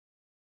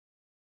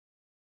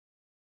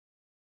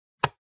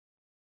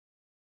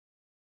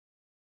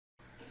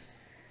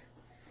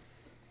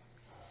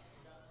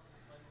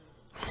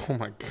Oh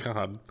my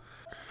god.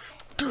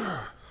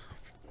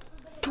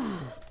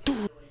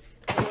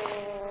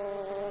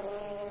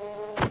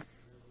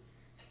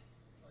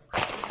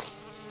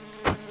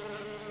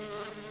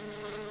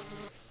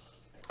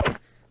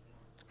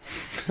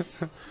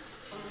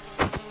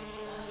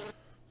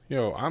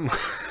 Yo, I'm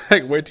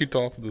like way too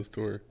tall for this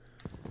door.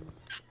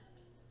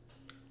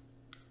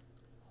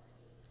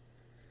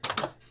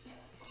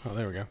 Oh,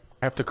 there we go.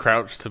 I have to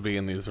crouch to be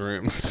in these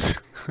rooms.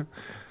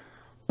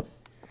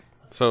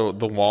 So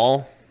the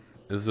wall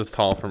is this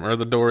tall from, or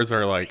the doors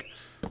are like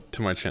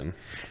to my chin.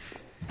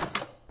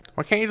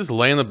 Why can't you just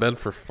lay in the bed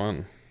for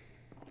fun?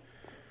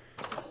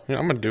 Yeah,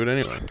 I'm gonna do it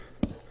anyway.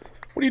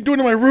 What are you doing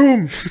in my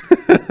room?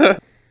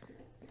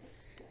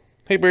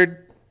 Hey,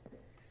 bird.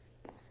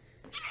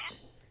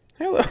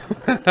 Hello.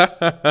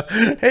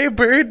 Hey,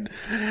 bird.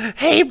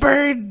 Hey,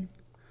 bird.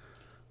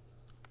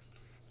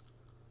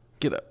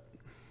 Get up.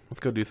 Let's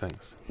go do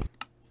things.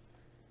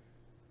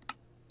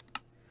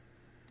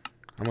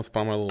 I'm gonna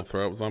spawn my little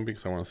throw up zombie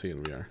because I want to see it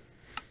in VR.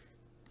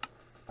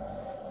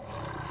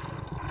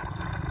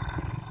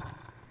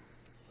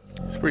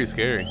 It's pretty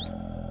scary.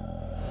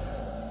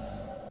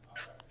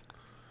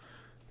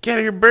 Get out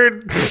of here,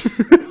 bird!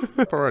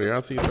 Alrighty, I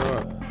don't see you throw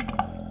up.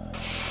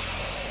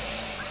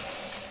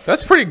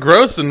 That's pretty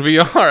gross in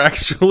VR,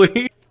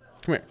 actually.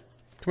 Come here.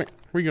 Come here.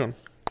 Where you going?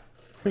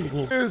 Where you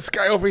going? This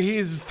guy over here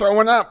is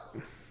throwing up.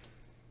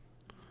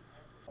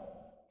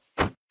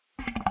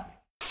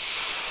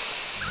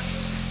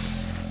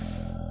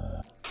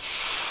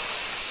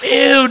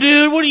 Ew,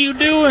 dude, what are you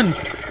doing?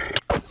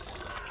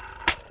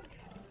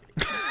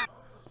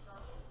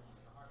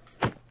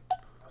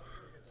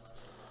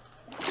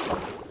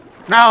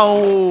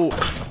 No!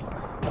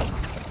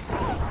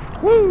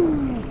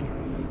 Woo!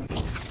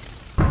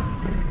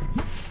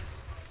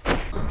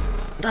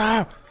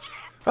 Ah!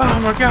 Oh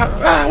my god!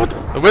 Ah! What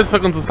the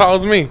Whiz-Pickle's as tall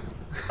as me!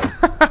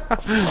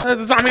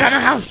 There's a zombie got in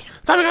the house!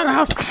 Zombie got in the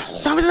house!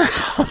 Zombies in the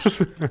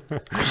house!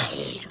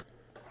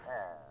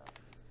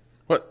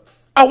 What?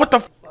 Oh, what the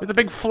f? It's a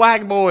big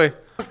flag boy!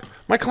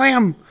 My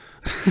clam!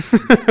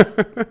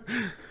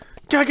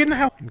 Gotta get in the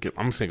house!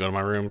 I'm just gonna go to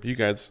my room. You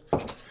guys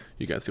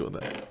deal with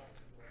that.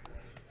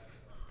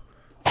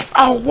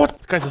 Oh, what?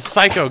 This guy's a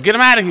psycho. Get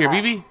him out of here,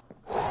 BB.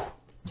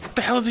 What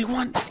the hell does he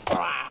want?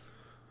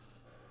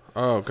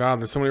 Oh, God,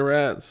 there's so many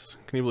rats.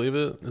 Can you believe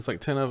it? There's like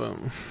 10 of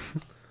them.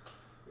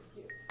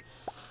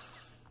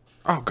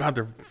 Oh, God,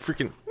 they're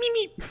freaking...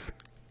 Meep, meep.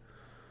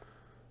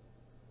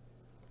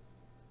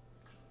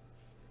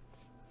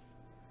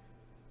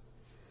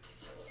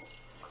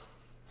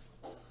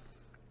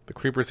 The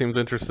creeper seems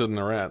interested in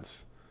the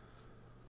rats.